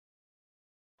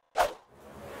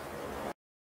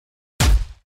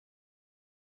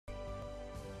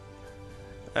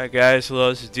Alright guys, hello,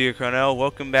 this is Deeakron.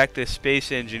 Welcome back to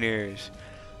Space Engineers.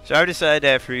 So I decided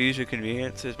that for user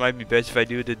convenience, it might be best if I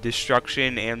do the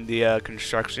destruction and the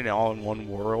construction all in one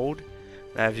world.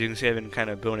 As you can see, I've been kind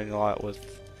of building a lot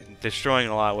with, destroying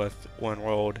a lot with one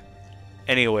world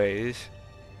anyways.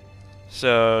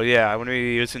 So yeah, I'm going to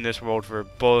be using this world for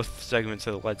both segments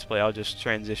of the Let's Play. I'll just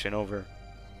transition over.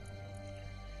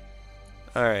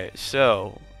 Alright,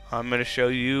 so I'm going to show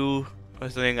you a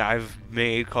thing I've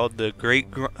made called the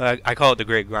I call it the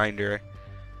Great Grinder.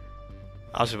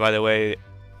 Also, by the way,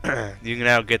 you can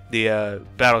now get the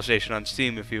battle station on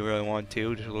Steam if you really want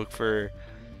to. Just look for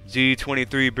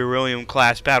Z-23 Beryllium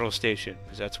Class Battle Station,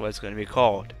 because that's what it's going to be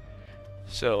called.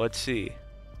 So let's see.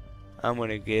 I'm going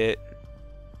to get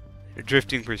a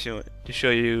Drifting Pursuant to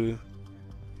show you.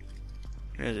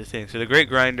 Here's the thing. So the Great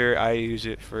Grinder, I use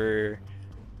it for.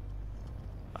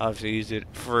 Obviously use it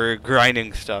for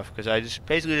grinding stuff, because I just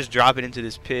basically just drop it into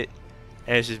this pit,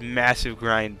 and it's this massive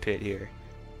grind pit here.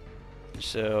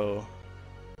 So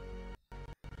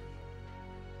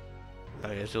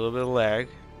there's a little bit of lag.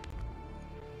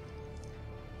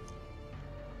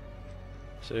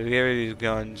 So get rid of these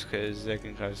guns because they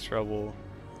can cause trouble,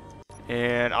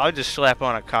 and I'll just slap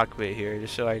on a cockpit here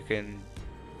just so I can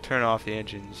turn off the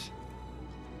engines.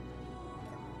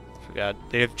 Forgot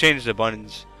they have changed the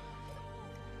buttons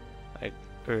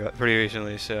pretty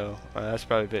recently, so that's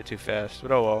probably a bit too fast,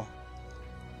 but oh well.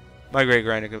 My Great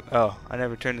Grinder. Oh, I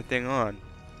never turned the thing on.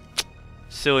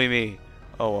 Silly me.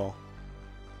 Oh well.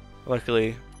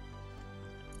 Luckily.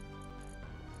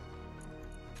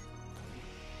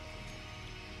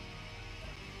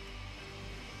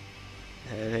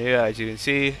 And yeah, as you can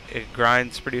see, it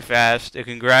grinds pretty fast. It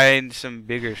can grind some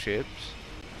bigger ships.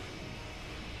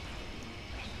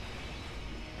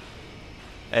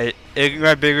 It can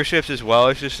grind bigger ships as well.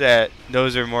 It's just that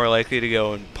those are more likely to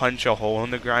go and punch a hole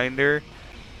in the grinder,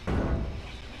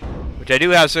 which I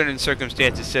do have certain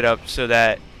circumstances set up so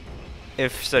that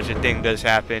if such a thing does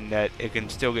happen, that it can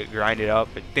still get grinded up,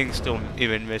 but things still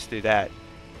even miss through that,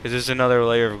 because there's another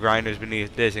layer of grinders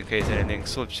beneath this in case anything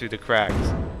slips through the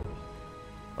cracks.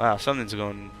 Wow, something's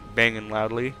going banging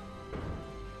loudly.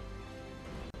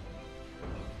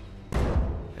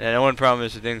 And the one problem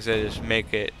is the things that just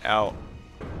make it out.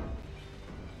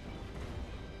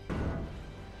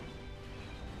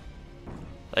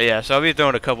 Yeah, so I'll be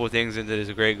throwing a couple of things into this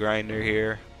Great Grinder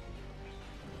here,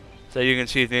 so you can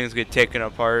see things get taken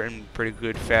apart in pretty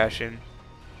good fashion.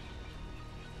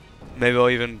 Maybe I'll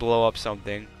even blow up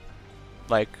something,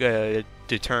 like a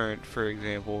deterrent, for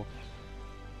example,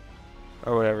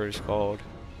 or whatever it's called.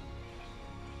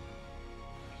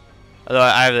 Although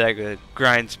I have like a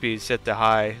grind speed set to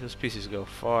high, those pieces go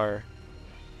far,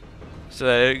 so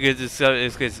that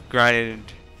it gets grinded,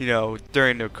 you know,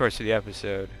 during the course of the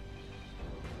episode.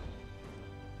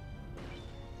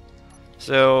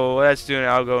 So what that's doing,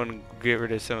 I'll go and get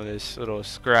rid of some of this little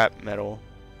scrap metal,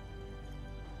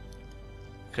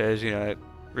 because you know it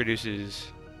reduces.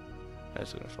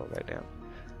 That's gonna fall back down.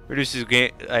 Reduces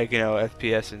game, like, you know,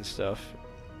 FPS and stuff.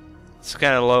 It's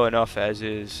kind of low enough as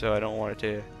is, so I don't want it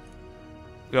to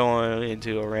go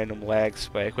into a random lag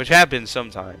spike, which happens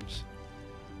sometimes.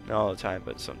 Not all the time,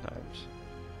 but sometimes.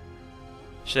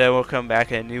 So then we'll come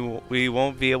back and we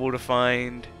won't be able to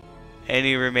find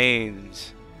any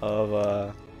remains of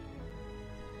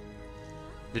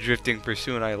the Drifting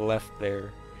Pursuant I left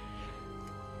there.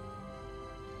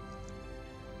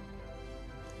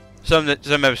 Some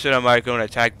episode I might go and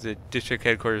attack the district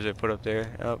headquarters I put up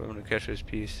there. Oh, I'm gonna catch this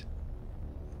piece.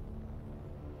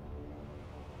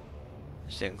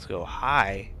 These things go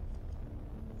high.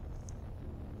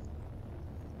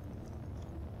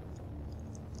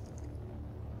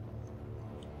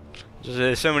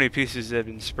 There's so many pieces that have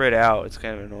been spread out, it's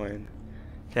kind of annoying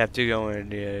to have to go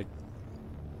and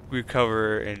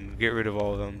recover and get rid of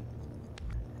all of them.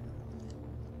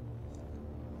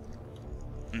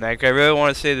 Like, I really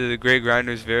want to say that the Great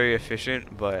Grinder is very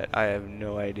efficient, but I have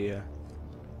no idea.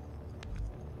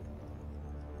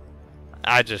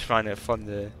 I just find it fun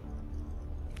to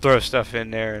throw stuff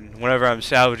in there, and whenever I'm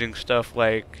salvaging stuff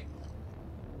like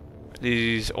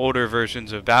these older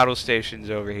versions of battle stations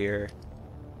over here,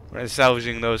 when I'm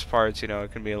salvaging those parts, you know,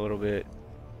 it can be a little bit.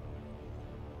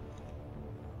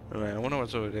 Oh man, I wonder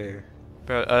what's over there.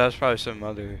 That's probably some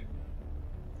other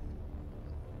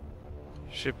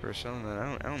ship or something.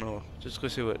 I don't know. Just go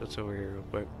see what's over here real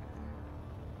quick.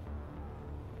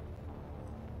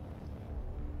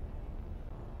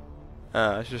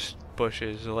 It's just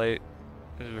bushes. The light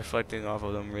is reflecting off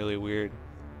of them really weird.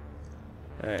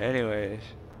 Anyways.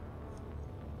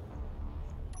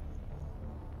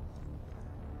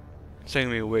 It's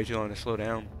taking me way too long to slow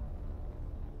down.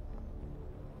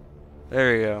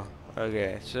 There we go.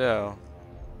 Okay, so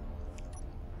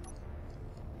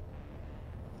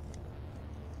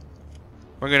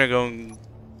we're gonna go and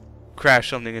crash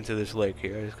something into this lake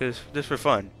here, just for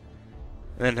fun.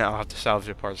 And then I'll have to salvage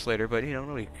the parts later, but you know,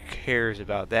 nobody cares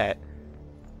about that.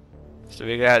 So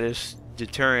we got this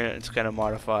deterrent, it's kind of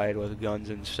modified with guns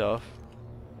and stuff.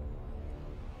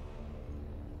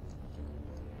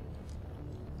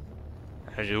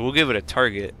 Actually, we'll give it a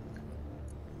target.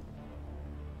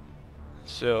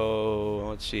 So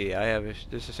let's see, I have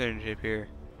this ascension chip here.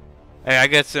 Hey, I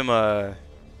got some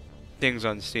things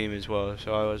on Steam as well,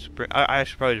 so I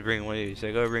should probably bring one of these.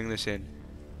 I go bring this in.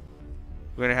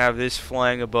 We're gonna have this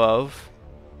flying above.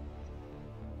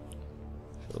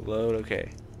 So load,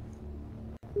 okay.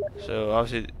 So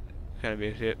obviously, kind of be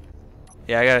a ship.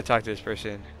 Yeah, I gotta talk to this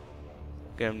person.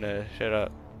 Get him to shut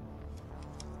up.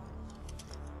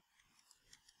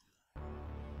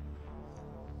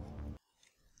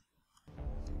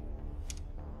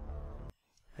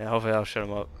 Yeah, hopefully I'll shut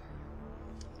him up.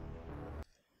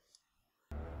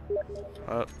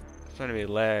 Oh, it's gonna be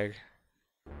lag.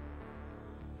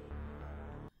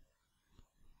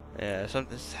 Yeah,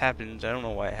 something happens. I don't know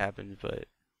why it happens, but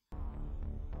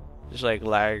just like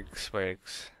lag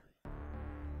spikes.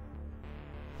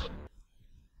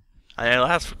 And it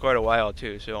lasts for quite a while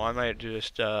too, so I might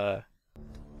just kind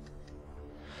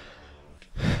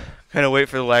of wait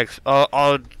for the lag.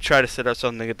 I'll try to set up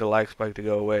something to get the lag spike to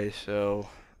go away. So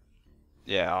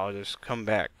yeah, I'll just come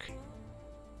back.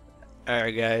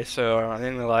 Alright guys, so I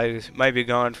think the lags might be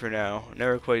gone for now.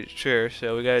 Never quite sure.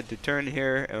 So we got a deterrent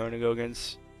here, and we're gonna go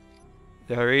against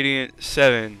the Radiant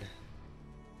 7.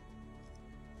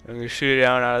 I'm gonna shoot it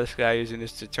down out of the sky using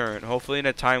this deterrent, hopefully in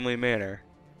a timely manner.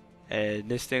 And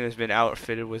this thing has been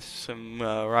outfitted with some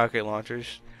rocket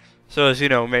launchers, so as you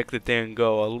know, make the thing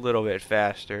go a little bit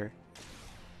faster.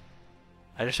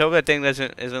 I just hope that thing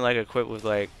isn't like equipped with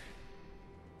like,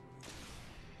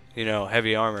 you know,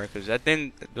 heavy armor, because that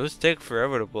thing, those take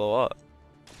forever to blow up.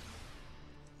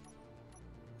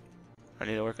 I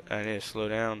need to slow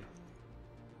down.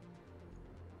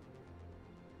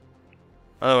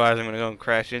 Otherwise I'm gonna go and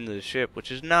crash into the ship,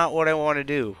 which is not what I want to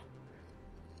do.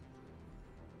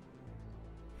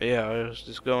 But yeah, I'll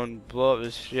just go and blow up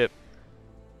this ship.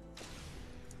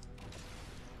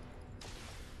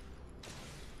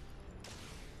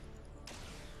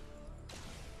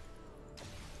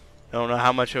 I don't know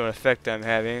how much of an effect I'm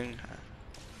having.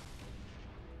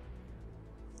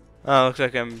 Oh, looks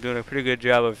like I'm doing a pretty good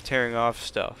job of tearing off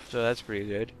stuff, so that's pretty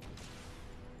good.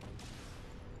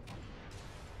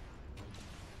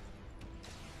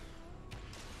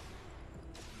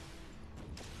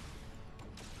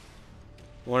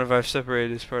 I wonder if I've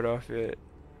separated this part off yet.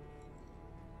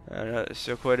 I don't know, there's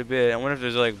still quite a bit. I wonder if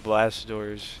there's like blast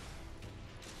doors.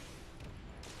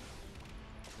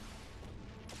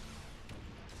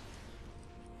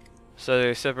 So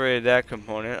they separated that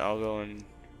component. I'll go and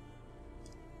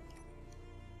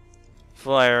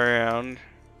fly around.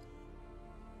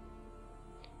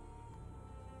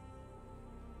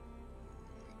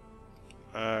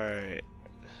 Alright.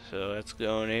 So let's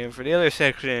go and aim for the other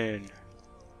section.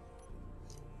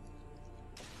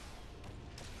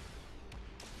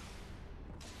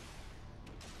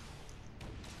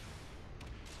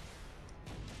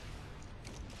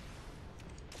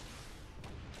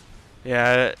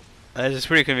 Yeah, this is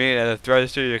pretty convenient. The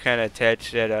thrusters are kind of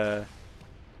attached at a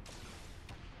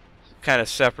kind of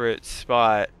separate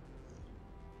spot.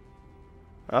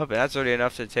 Oh, but that's already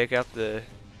enough to take out the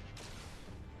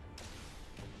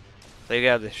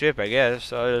ship, I guess.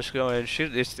 So I'll just go and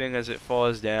shoot this thing as it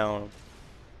falls down.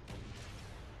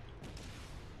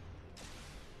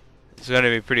 It's going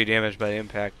to be pretty damaged by the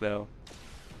impact, though.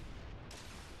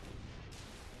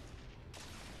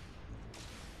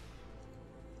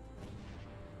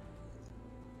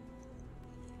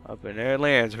 Up in there it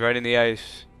lands, right in the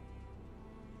ice.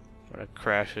 I'm gonna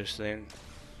crash this thing.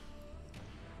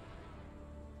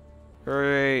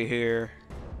 Right here.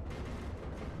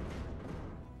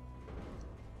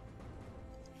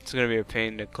 It's gonna be a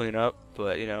pain to clean up,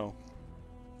 but you know,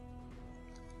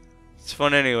 it's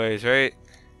fun anyways, right?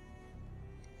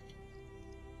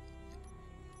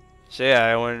 So yeah,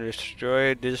 I want to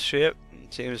destroy this ship.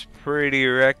 It seems pretty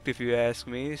wrecked if you ask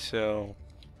me, so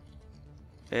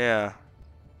yeah.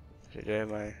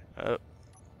 Am I up?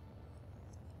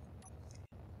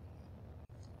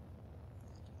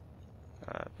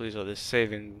 Please let this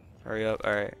saving hurry up.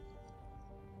 Alright.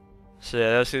 So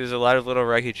yeah, there's a lot of little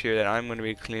wreckage here that I'm going to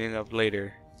be cleaning up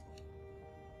later.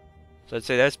 So I'd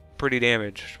say that's pretty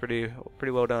damaged. Pretty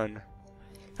well done.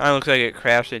 Kind of looks like it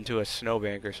crashed into a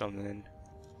snowbank or something.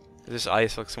 This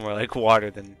ice looks more like water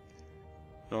than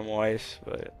normal ice,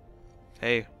 but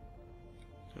hey,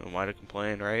 who am I to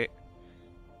complain, right?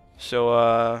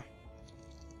 So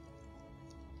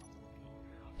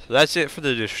so that's it for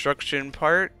the destruction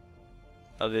part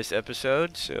of this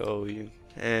episode. So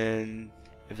and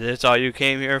if that's all you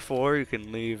came here for, you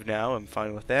can leave now. I'm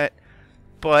fine with that.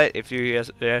 But if you're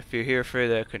here for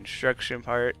the construction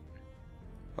part,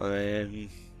 well, then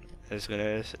it's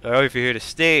gonna. Or if you're here to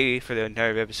stay for the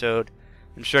entire episode,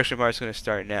 the construction part is gonna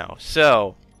start now.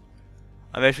 So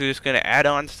I'm actually just gonna add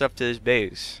on stuff to this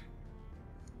base.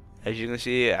 As you can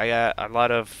see, I got a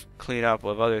lot of cleanup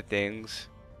of other things,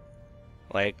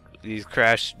 like these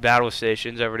crashed battle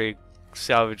stations. I already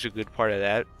salvaged a good part of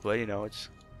that, but you know, it's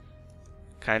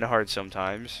kind of hard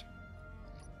sometimes.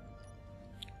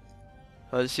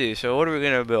 Let's see, so what are we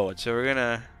gonna build? So we're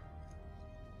gonna,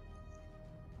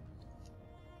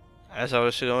 as I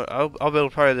was saying, I'll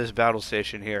build part of this battle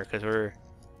station here, because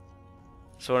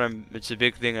it's a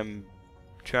big thing I'm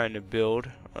trying to build.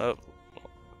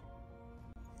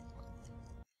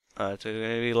 It's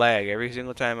gonna be lag every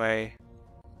single time I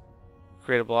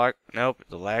create a block. Nope,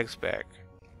 the lag's back.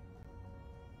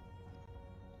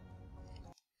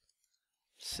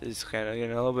 It's kind of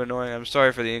getting a little bit annoying. I'm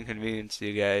sorry for the inconvenience to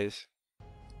you guys,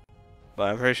 but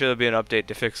I'm pretty sure there'll be an update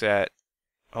to fix that,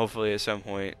 hopefully at some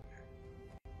point.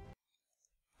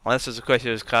 Unless it's a question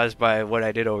that was caused by what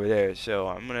I did over there, so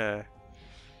I'm gonna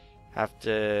have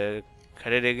to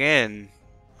cut it again.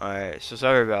 Alright, so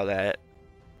sorry about that.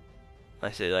 I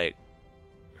say, like,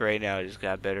 right now it just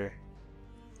got better.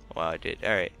 Wow, it did.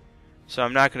 Alright. So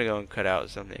I'm not gonna go and cut out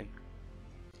something.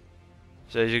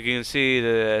 So as you can see,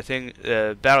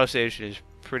 the battle station is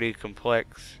pretty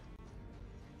complex.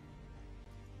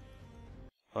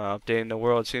 Well, updating the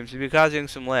world seems to be causing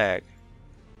some lag.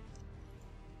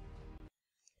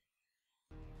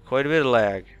 Quite a bit of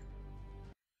lag.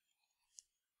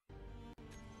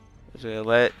 So gonna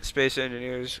let space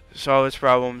engineers solve its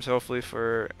problems, hopefully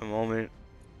for a moment.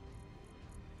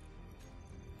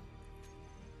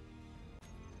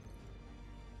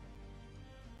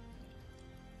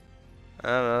 I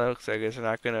don't know, looks like it's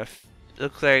not gonna.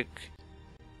 Looks like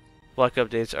block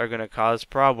updates are gonna cause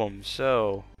problems,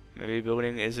 so maybe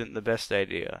building isn't the best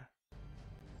idea.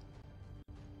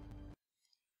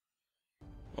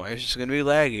 Why is it gonna be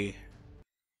laggy?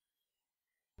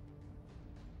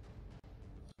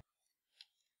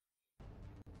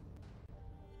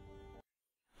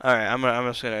 Alright, I'm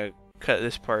just gonna cut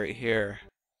this part here,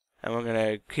 and we're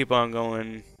gonna keep on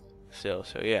going still,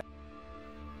 so yeah.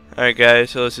 Alright guys,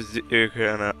 so this is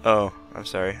Deeakron. Oh, I'm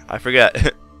sorry, I forgot.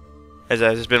 As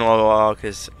it's been a little while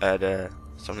because I had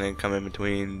something come in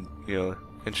between, you know,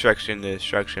 construction to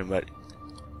destruction, but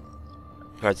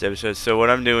parts of the episode. So what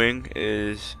I'm doing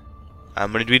is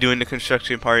I'm going to be doing the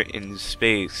construction part in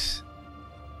space,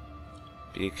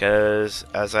 because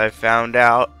as I found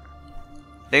out,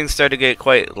 things start to get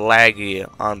quite laggy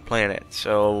on planets,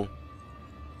 so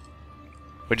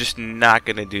we're just not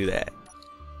going to do that.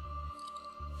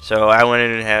 So I went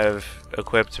in and have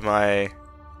equipped my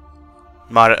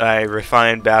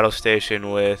refined battle station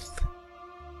with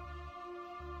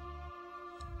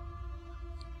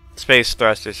space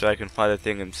thrusters, so I can fly the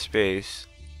thing in space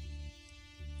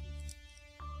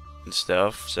and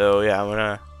stuff. So yeah, I'm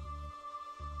gonna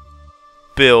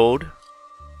build.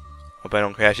 Hope I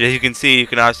don't crash. As you can see, you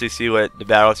can obviously see what the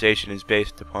battle station is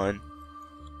based upon.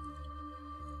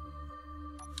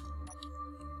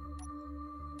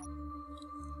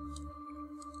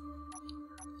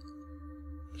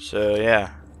 So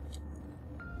yeah.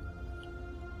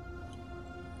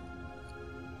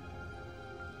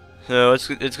 So let's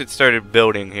get started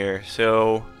building here.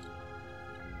 So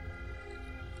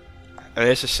I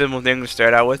guess a simple thing to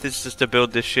start out with is just to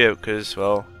build this ship, because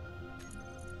well,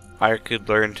 I could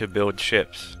learn to build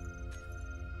ships.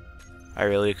 I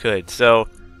really could. So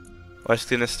let's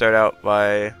gonna start out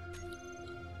by.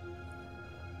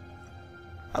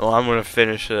 Well, I'm gonna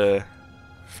finish the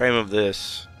frame of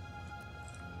this.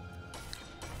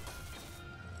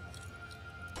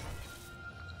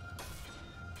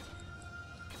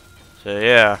 So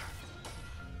yeah,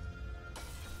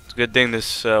 it's a good thing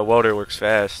this welder works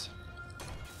fast,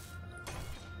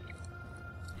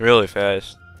 really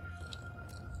fast.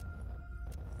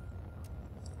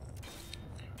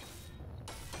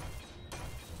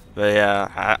 But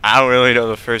yeah, I don't really know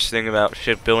the first thing about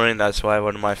shipbuilding. That's why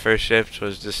one of my first ships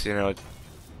was just, you know,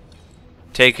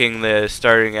 taking the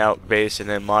starting out base and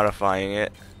then modifying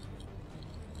it.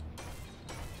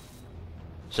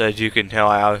 So as you can tell,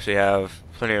 I obviously have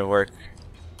plenty of work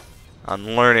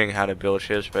on learning how to build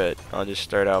ships, but I'll just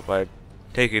start out by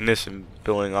taking this and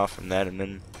building off from that, and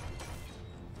then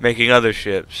making other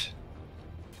ships.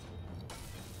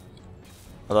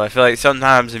 Although I feel like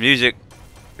sometimes the music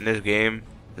in this game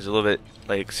is a little bit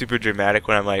like super dramatic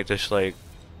when I'm like just like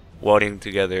welding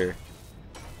together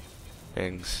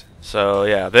things. So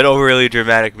yeah, a bit overly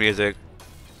dramatic music.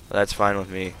 But that's fine with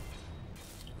me.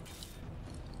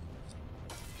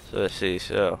 So let's see.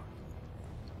 So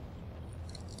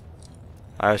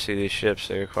obviously these ships,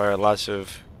 they require lots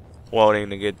of welding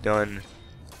to get done.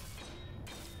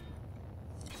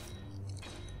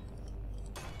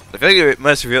 I feel like it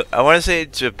must I want to say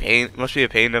it's a pain. It must be a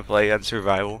pain to play on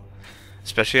survival,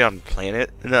 especially on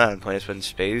not on planets, but in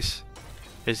space.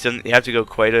 You have to go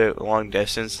quite a long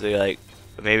distance to like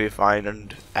maybe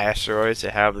find asteroids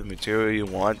that have the material you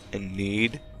want and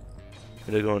need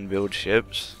to go and build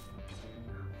ships.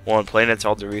 Well, on planets,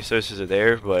 all the resources are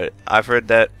there, but I've heard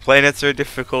that planets are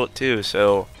difficult too.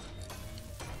 So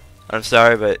I'm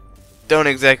sorry, but don't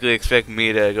exactly expect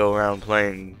me to go around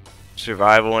playing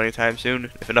survival anytime soon.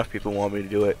 If enough people want me to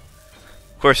do it,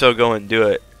 of course I'll go and do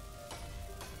it,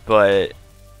 but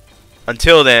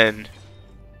until then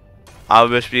I'll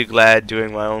just be glad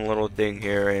doing my own little thing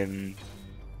here in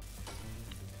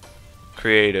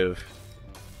creative.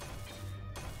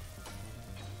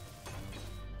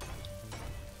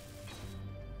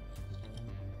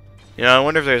 You know, I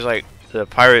wonder if there's like the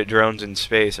pirate drones in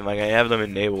space, and like I have them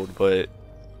enabled, but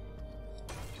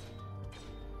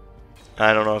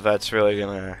I don't know if that's really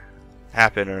gonna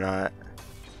happen or not.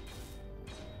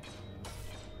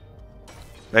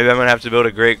 Maybe I'm gonna have to build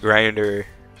a great grinder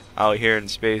out here in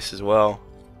space as well.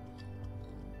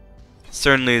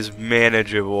 Certainly is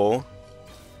manageable.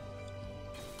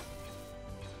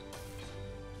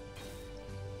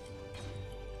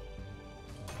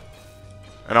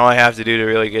 And all I have to do to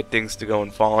really get things to go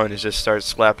and falling is just start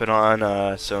slapping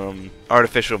on some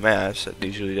artificial mass. That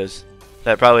usually does.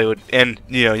 That probably would, and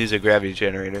you know, use a gravity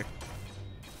generator.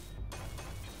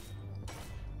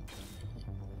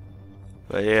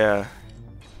 But yeah,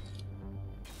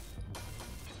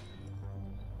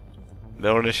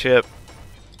 building a ship.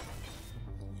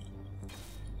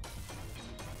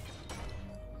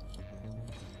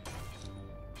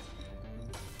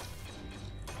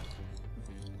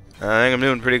 I think I'm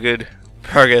doing pretty good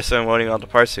progress on welding all the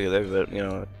parts together, but you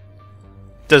know, it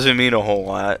doesn't mean a whole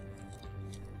lot.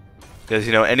 Because,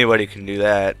 you know, anybody can do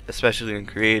that, especially in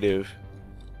creative.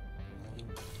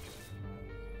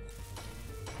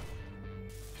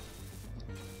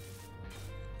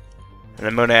 And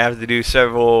I'm going to have to do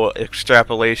several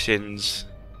extrapolations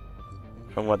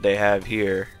from what they have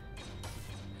here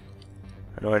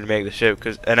in order to make the ship.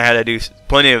 And I had to do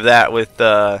plenty of that with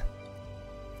the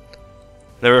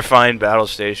refined battle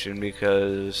station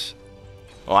because,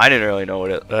 well, I didn't really know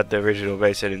what the original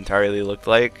base had entirely looked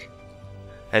like.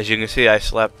 As you can see, I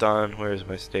slept on, where is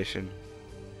my station?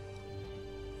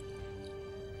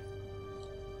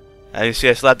 As you see,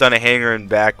 I slept on a hangar and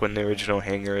back when the original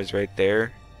hangar is right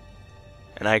there.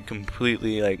 And I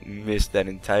completely like missed that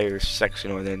entire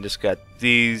section over there and just got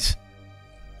these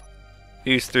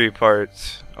 3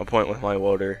 parts. I'll point with my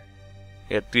welder.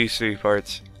 Get these 3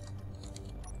 parts.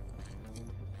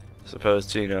 As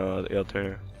opposed to, you know, the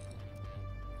alternative.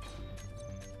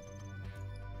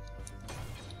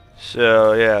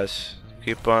 So yes,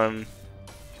 keep on.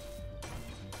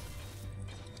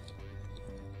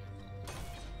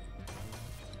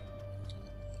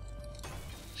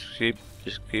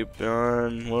 Just keep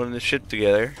on loading the shit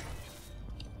together.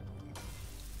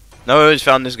 Now I always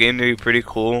found this game to be pretty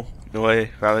cool. No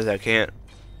way, promise I can't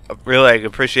really like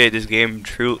appreciate this game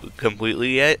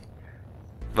completely yet.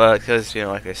 But because, you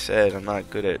know, like I said, I'm not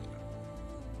good at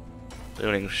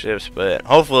building ships, but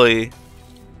hopefully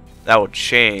that will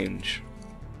change,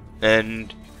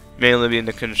 and mainly be in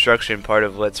the construction part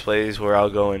of Let's Plays where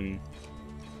I'll go and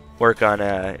work on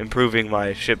improving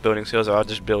my shipbuilding skills, or I'll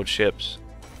just build ships.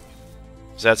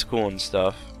 So that's cool and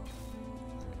stuff.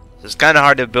 So it's kind of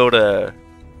hard to build a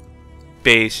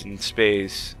base in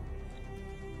space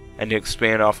and to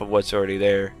expand off of what's already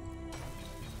there.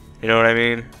 You know what I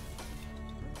mean?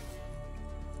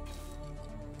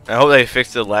 I hope they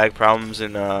fix the lag problems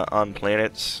in on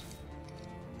planets.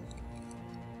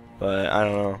 But I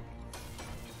don't know.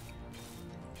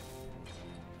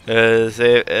 There's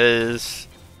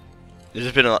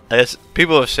just been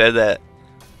people have said that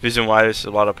the reason why there's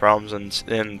a lot of problems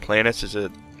in planets is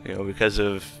that, you know, because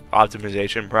of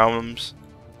optimization problems.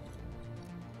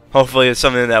 Hopefully it's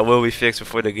something that will be fixed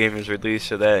before the game is released,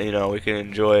 so that, you know, we can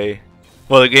enjoy.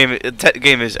 Well, the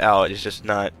game is out. It's just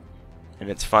not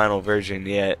in its final version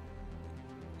yet,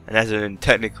 and hasn't been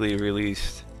technically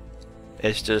released.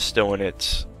 It's just still in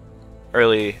its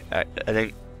early, I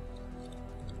think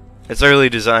it's early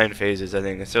design phases. I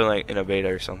think it's still like in a beta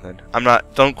or something.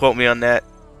 Don't quote me on that.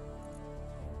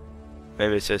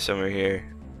 Maybe it says somewhere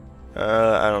here.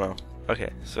 I don't know.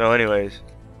 Okay, so anyways,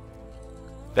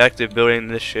 back to building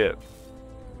this ship.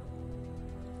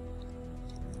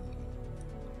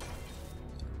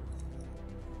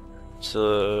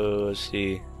 So let's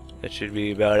see, that should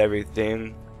be about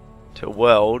everything to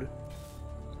weld.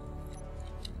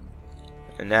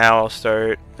 And now I'll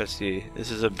start, let's see,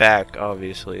 this is a back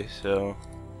obviously, so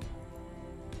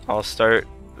I'll start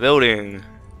building.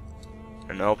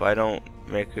 And hope I don't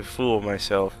make a fool of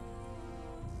myself.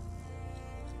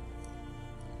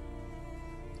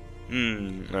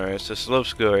 Alright, so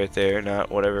slopes go right there, not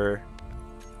whatever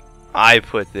I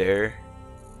put there.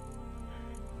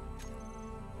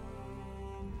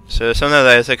 So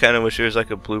sometimes I kind of wish there was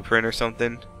like a blueprint or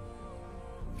something.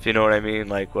 If you know what I mean,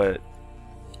 like what,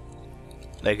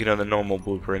 like you know the normal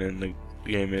blueprint in the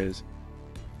game is.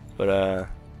 But I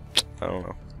don't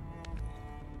know.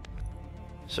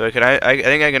 So I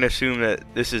think I can assume that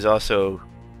this is also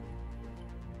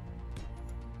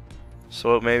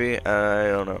slope maybe? I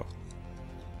don't know.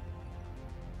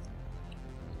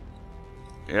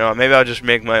 You know, maybe I'll just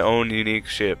make my own unique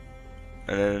ship,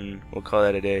 and then we'll call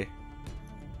that a day.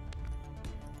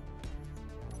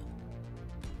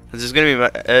 This is gonna be my,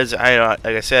 like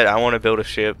I said, I want to build a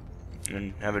ship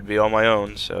and have it be all my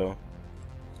own, so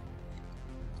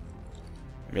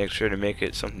make sure to make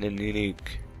it something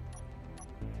unique.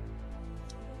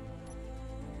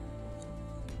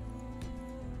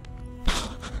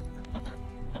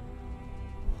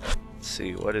 Let's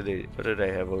see, what did I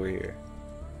have over here?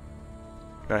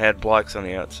 I had blocks on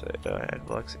the outside. I had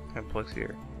blocks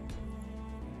here.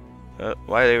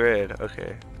 Why are they red?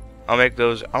 Okay. I'll make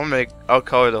those. I'll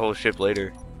color the whole ship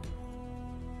later.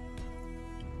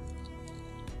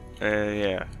 And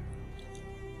yeah.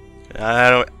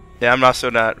 I'm also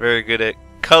not very good at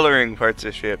coloring parts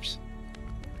of ships.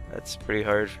 That's pretty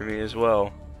hard for me as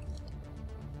well.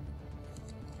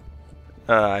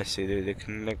 I see. They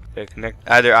connect.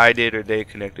 Either I did or they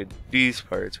connected these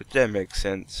parts, which that makes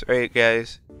sense, right,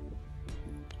 guys?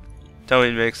 Tell me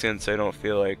it makes sense. So I don't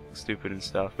feel like stupid and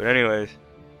stuff. But anyways.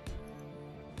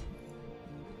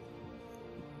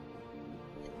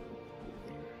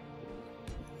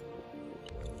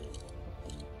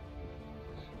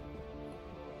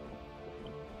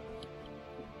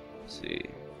 Let's see.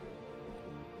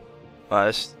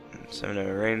 Wow, so I'm gonna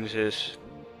arrange this.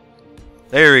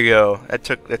 There we go. That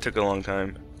took a long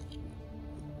time.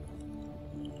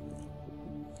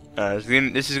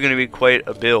 This is gonna be quite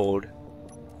a build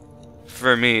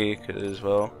for me, cause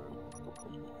well,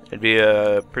 it'd be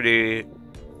a pretty.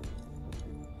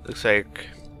 Looks like,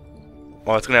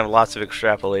 well, it's gonna have lots of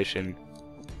extrapolation.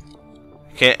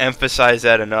 Can't emphasize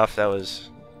that enough. That was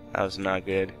not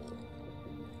good.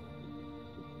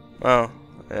 Well,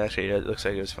 actually, it looks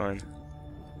like it was fun.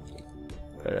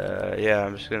 But yeah,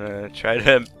 I'm just gonna try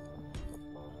to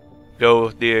go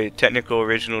with the technical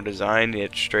original design,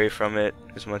 yet stray from it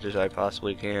as much as I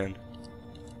possibly can.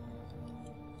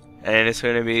 And it's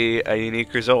gonna be a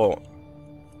unique result.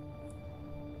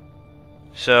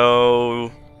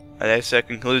 So, I guess that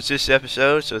concludes this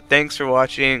episode. So thanks for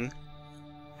watching.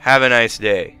 Have a nice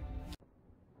day.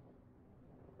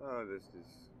 Oh, this is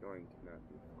going to not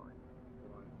be fun.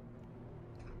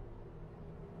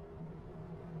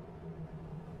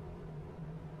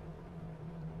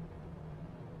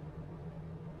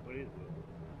 What is it?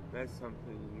 That's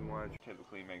something you want to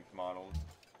typically make models.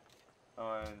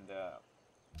 Oh, and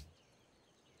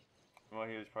well,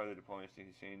 here's part of the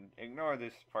diplomacy scene. Ignore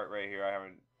this part right here. I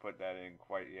haven't put that in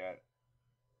quite yet.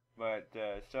 But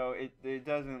so it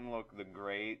doesn't look the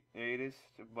greatest,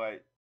 but